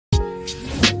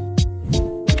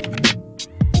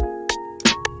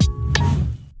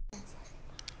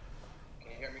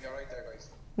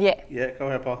Yeah. Yeah, go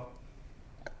ahead, Paul.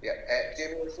 Yeah,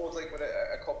 Jamie, I suppose like with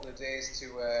a couple of days to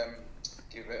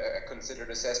give a considered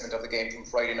assessment of the game from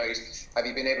Friday night, have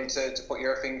you been able to put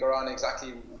your finger on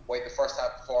exactly why the first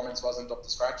half performance wasn't up to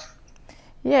scratch?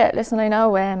 Yeah, listen, I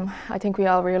know I think we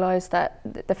all realised that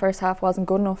the first half wasn't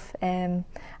good enough, and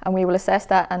we will assess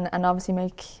that and obviously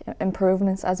make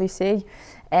improvements as we see.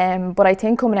 But I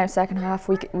think coming out second half,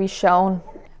 we've shown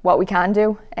what we can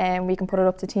do, and we can put it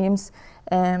up to teams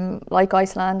like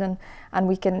Iceland, and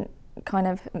we can kind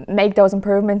of make those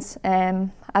improvements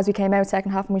as we came out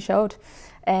second half and we showed.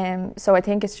 So I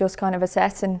think it's just kind of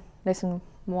assessing, listen,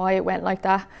 why it went like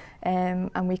that,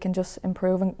 and we can just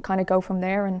improve and kind of go from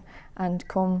there, and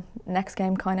come next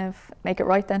game kind of make it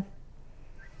right then.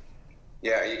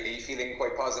 Yeah, are you feeling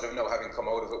quite positive now, having come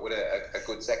out of it with a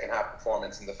good second half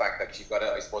performance, and the fact that you've got,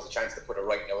 I suppose, a chance to put it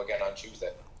right now again on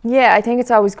Tuesday? Yeah, I think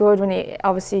it's always good when you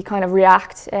obviously kind of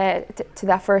react to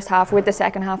that first half with the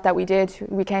second half that we did.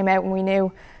 We came out and we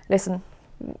knew, listen,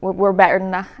 we're better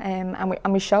than that,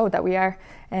 and we showed that we are,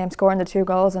 scoring the 2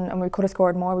 goals, and we could have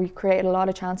scored more. We created a lot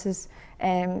of chances,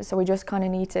 so we just kind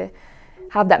of need to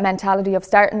have that mentality of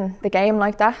starting the game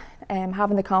like that,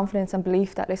 having the confidence and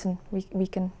belief that, listen, we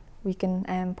can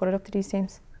put it up to these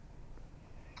teams.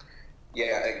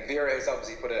 Yeah, Vera has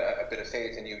obviously put a bit of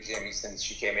faith in you, Jamie, since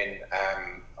she came in.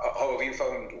 How have you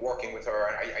found working with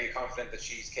her? Are you confident that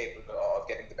she's capable of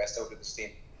getting the best out of this team?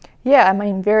 Yeah, I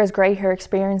mean, Vera's great. Her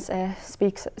experience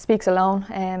speaks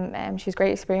alone. She's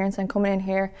great experience, and coming in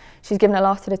here, she's given a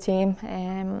lot to the team.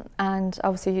 And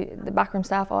obviously the backroom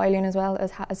staff, Eileen as well,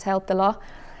 has helped a lot.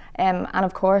 And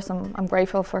of course, I'm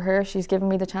grateful for her. She's given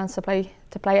me the chance to play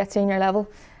at senior level.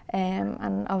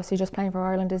 And obviously, just playing for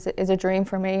Ireland is a dream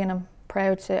for me, and I'm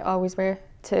proud to always wear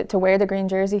the green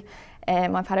jersey.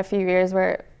 I've had a few years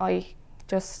where I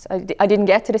didn't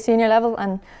get to the senior level,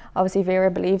 and obviously Vera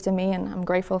believed in me, and I'm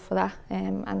grateful for that,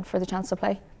 and for the chance to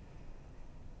play.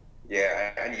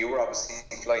 Yeah, and you were obviously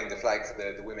flying the flag for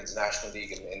the Women's National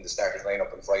League in the starting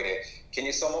lineup on Friday. Can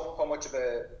you sum up how much of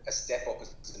a step up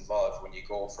is involved when you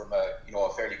go from a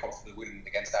fairly comfortable win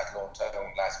against Athlone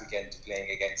Town last weekend to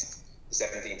playing against the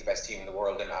 17th best team in the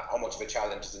world, and how much of a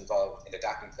challenge is involved in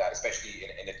adapting to that, especially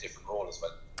in a different role as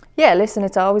well? Yeah, listen,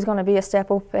 it's always going to be a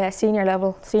step up. Senior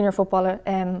level, senior footballer,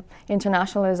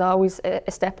 international is always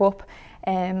a step up.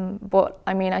 But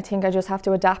I mean, I think I just have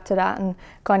to adapt to that and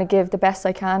kind of give the best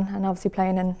I can. And obviously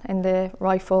playing in the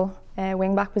right full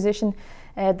wing back position,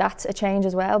 that's a change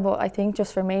as well. But I think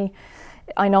just for me,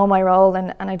 I know my role,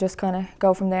 and I just kind of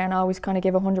go from there and always kind of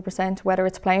give 100%, whether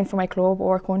it's playing for my club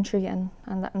or country, and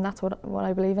that's what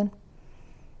I believe in.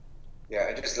 Yeah,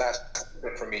 and just last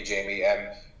bit from me, Jamie.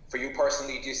 For you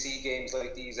personally, do you see games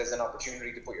like these as an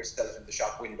opportunity to put yourself in the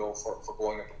shop window for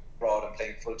going abroad and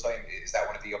playing full time? Is that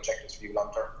one of the objectives for you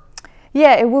long term?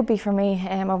 Yeah, it would be for me.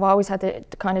 I've always had the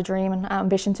kind of dream and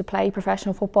ambition to play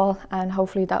professional football, and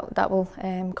hopefully that will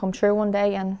come true one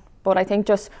day. But I think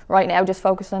just right now, just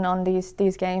focusing on these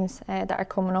games that are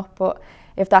coming up. But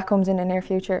if that comes in the near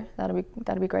future,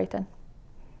 that'll be great then.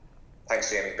 Thanks,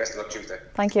 Jamie. Best of luck Tuesday.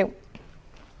 Thank you.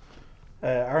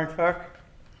 Aaron Clark.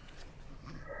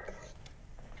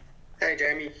 Hey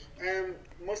Jamie,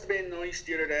 must have been nice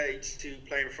the other day to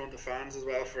play in front of fans as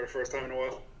well for the first time in a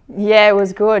while. Yeah, it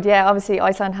was good. Yeah, obviously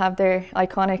Iceland have their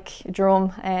iconic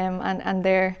drum and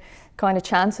their kind of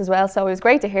chants as well. So it was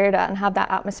great to hear that and have that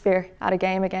atmosphere at a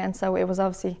game again. So it was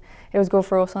good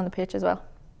for us on the pitch as well.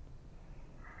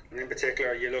 And in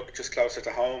particular, you look just closer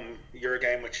to home. Your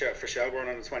game for Shelbourne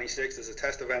on the 26th is a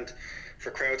test event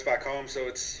for crowds back home. So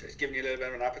it's giving you a little bit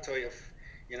of an appetite of,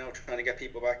 trying to get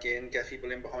people back in, get people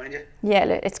in behind you. Yeah,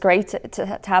 it's great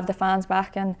to have the fans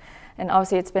back, and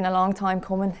obviously it's been a long time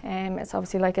coming. It's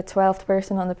obviously like a 12th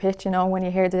person on the pitch, when you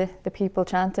hear the people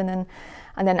chanting, and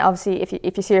then obviously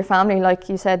if you see your family, like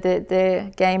you said,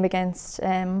 the game against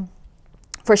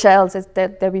for Shells,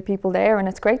 there'll be people there, and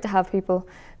it's great to have people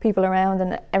around,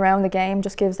 and around the game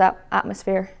just gives that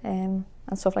atmosphere and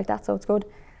stuff like that, so it's good.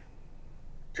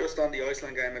 Just on the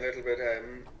Iceland game a little bit,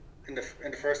 in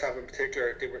the first half in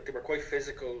particular, they were quite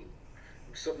physical,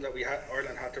 something that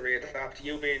Ireland had to readapt.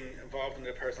 You being involved in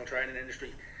the personal training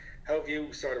industry, how have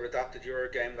you sort of adapted your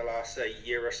game the last, say,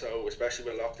 year or so, especially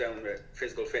with lockdown, with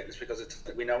physical fitness, because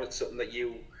we know it's something that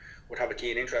you would have a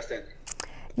keen interest in?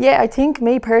 Yeah, I think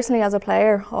me personally as a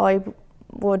player, I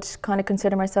would kind of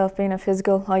consider myself being a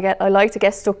physical. I like to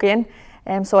get stuck in,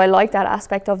 so I like that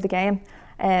aspect of the game.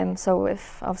 So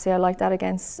obviously I like that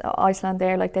against Iceland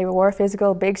there, like they were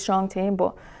physical, big, strong team,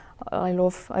 but I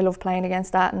love playing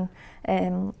against that,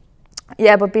 and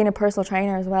but being a personal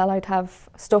trainer as well, I'd have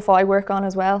stuff I work on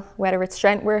as well, whether it's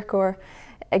strength work or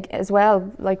as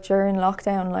well, like during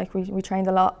lockdown, like we trained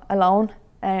a lot alone,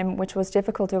 which was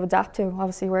difficult to adapt to.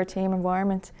 Obviously, we're a team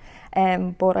environment,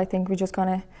 but I think we just kind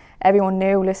of, everyone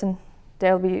knew, listen,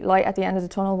 there'll be light at the end of the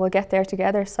tunnel, we'll get there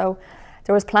together. So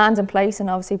there was plans in place and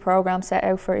obviously programs set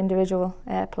out for individual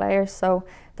players, so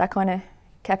that kind of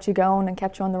kept you going and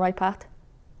kept you on the right path.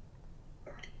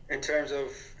 In terms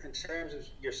of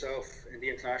yourself in the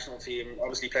international team,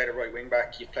 obviously you played at right wing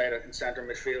back, you've played in centre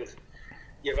midfield.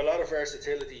 You have a lot of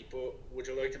versatility, but would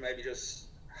you like to maybe just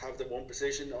have the one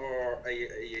position, or are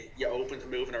you open to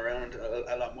moving around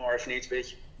a lot more if needs be?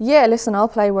 Yeah, listen, I'll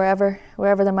play wherever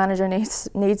the manager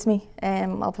needs me.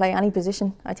 I'll play any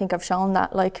position. I think I've shown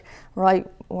that, like right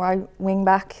wing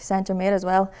back, centre mid as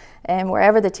well.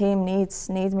 Wherever the team needs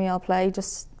me, I'll play.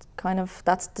 Just kind of,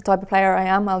 that's the type of player I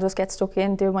am. I'll just get stuck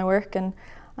in, do my work, and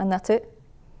that's it.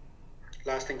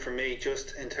 Last thing for me,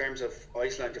 just in terms of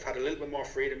Iceland, you've had a little bit more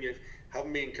freedom. You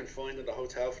haven't been confined in the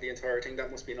hotel for the entire thing.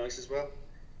 That must be nice as well.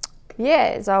 Yeah,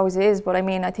 it always is, but I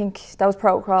mean, I think those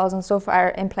protocols and stuff are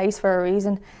in place for a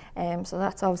reason, so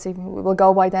that's obviously, we'll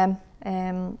go by them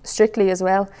strictly as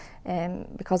well,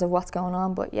 because of what's going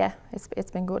on. But yeah,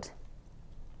 it's been good.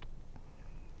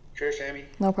 Cheers, Jamie.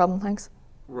 No problem, thanks.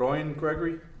 Ryan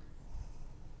Gregory.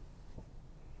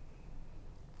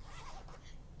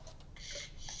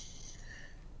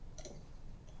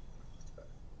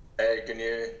 Hey, can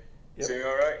you see me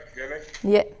all right? Hear me?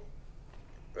 Yeah.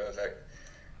 Perfect.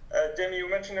 Jamie, you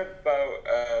mentioned about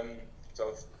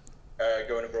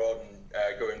going abroad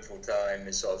and going full time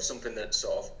is sort of something that's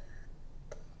sort of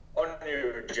on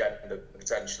your agenda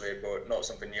potentially, but not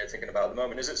something you're thinking about at the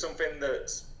moment. Is it something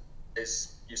that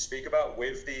you speak about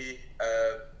with the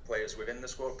players within the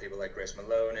squad, people like Grace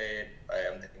Maloney,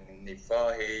 I'm thinking Niamh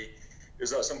Fahey?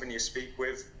 Is that something you speak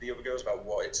with the other girls about,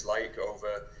 what it's like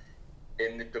over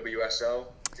in the WSL,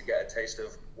 to get a taste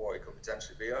of what it could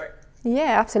potentially be like?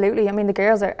 Yeah, absolutely. I mean, the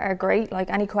girls are great.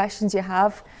 Like, any questions you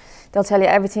have, they'll tell you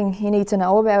everything you need to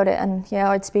know about it. And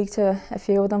yeah, I'd speak to a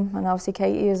few of them, and obviously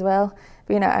Katie as well,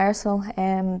 being at Arsenal.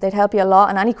 They'd help you a lot,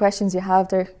 and any questions you have,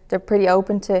 they're pretty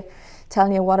open to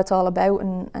telling you what it's all about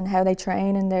and how they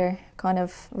train and their kind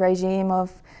of regime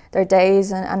of their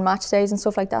days and match days and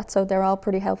stuff like that. So they're all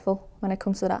pretty helpful when it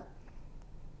comes to that.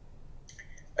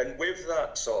 And with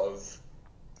that sort of,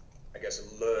 I guess,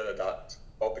 allure, that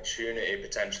opportunity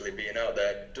potentially being out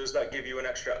there, does that give you an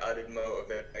extra added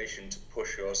motivation to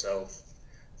push yourself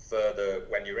further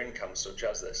when you're in camps such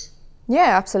as this?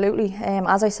 Yeah, absolutely.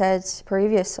 As I said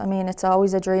previous, I mean, it's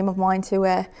always a dream of mine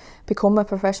to become a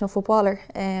professional footballer.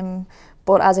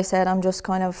 But as I said,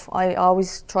 I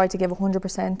always try to give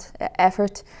 100%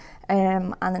 effort.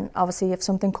 And then obviously if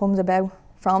something comes about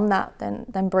from that,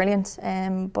 then brilliant.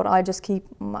 But I just keep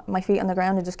my feet on the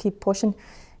ground and just keep pushing,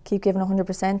 keep giving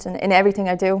 100% in everything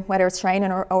I do, whether it's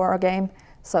training or a game.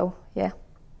 So, yeah.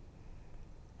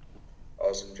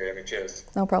 Awesome, Jamie. Cheers.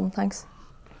 No problem, thanks.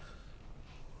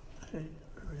 Okay,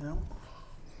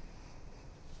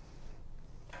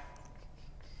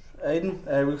 Aidan,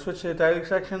 we'll switch to the dialogue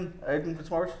section. Aidan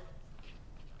Fitzmaurice.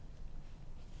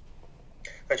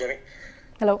 Hi, Jamie.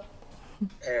 Hello.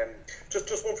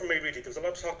 Just one from me, really. There was a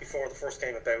lot of talk before the first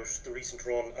game about the recent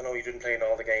run. I know you didn't play in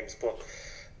all the games, but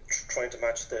trying to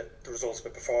match the results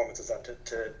with performances, and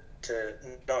to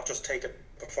not just take a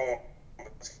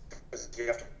performance, because you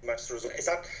have to match the result. Is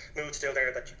that mood still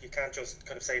there, that you can't just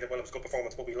kind of say that, well, it was a good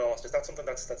performance but we lost? Is that something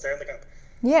that's there in the camp?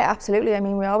 Yeah, absolutely. I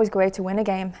mean, we always go out to win a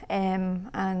game,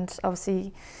 and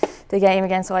obviously the game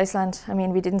against Iceland, I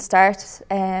mean, we didn't start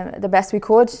the best we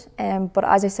could, but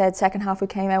as I said, second half we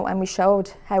came out and we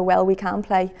showed how well we can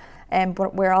play,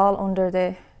 but we're all under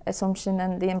the assumption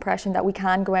and the impression that we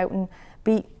can go out and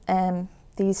beat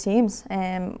these teams.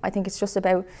 I think it's just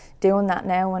about doing that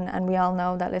now, and we all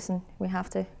know that, listen, we have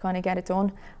to kind of get it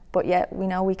done, but yet we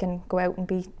know we can go out and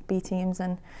beat teams,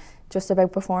 and just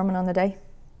about performing on the day.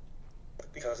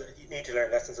 Because you need to learn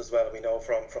lessons as well. We know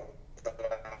from the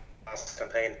last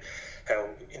campaign how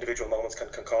individual moments can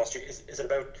cost you. Is it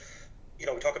about, we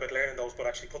talk about learning those, but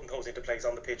actually putting those into place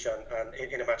on the pitch and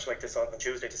in a match like this on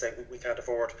Tuesday, to say we can't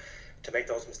afford to make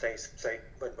those mistakes, say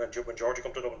when Georgia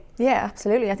come to Dublin? Yeah,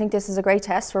 absolutely. I think this is a great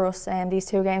test for us, these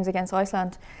two games against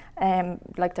Iceland,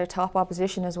 like their top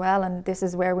opposition as well, and this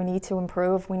is where we need to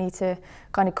improve. We need to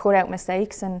kind of cut out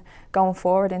mistakes, and going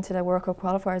forward into the World Cup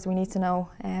qualifiers, we need to know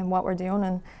what we're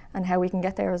doing and how we can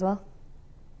get there as well.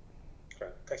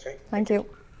 Great. Thanks, Jane. Thank you.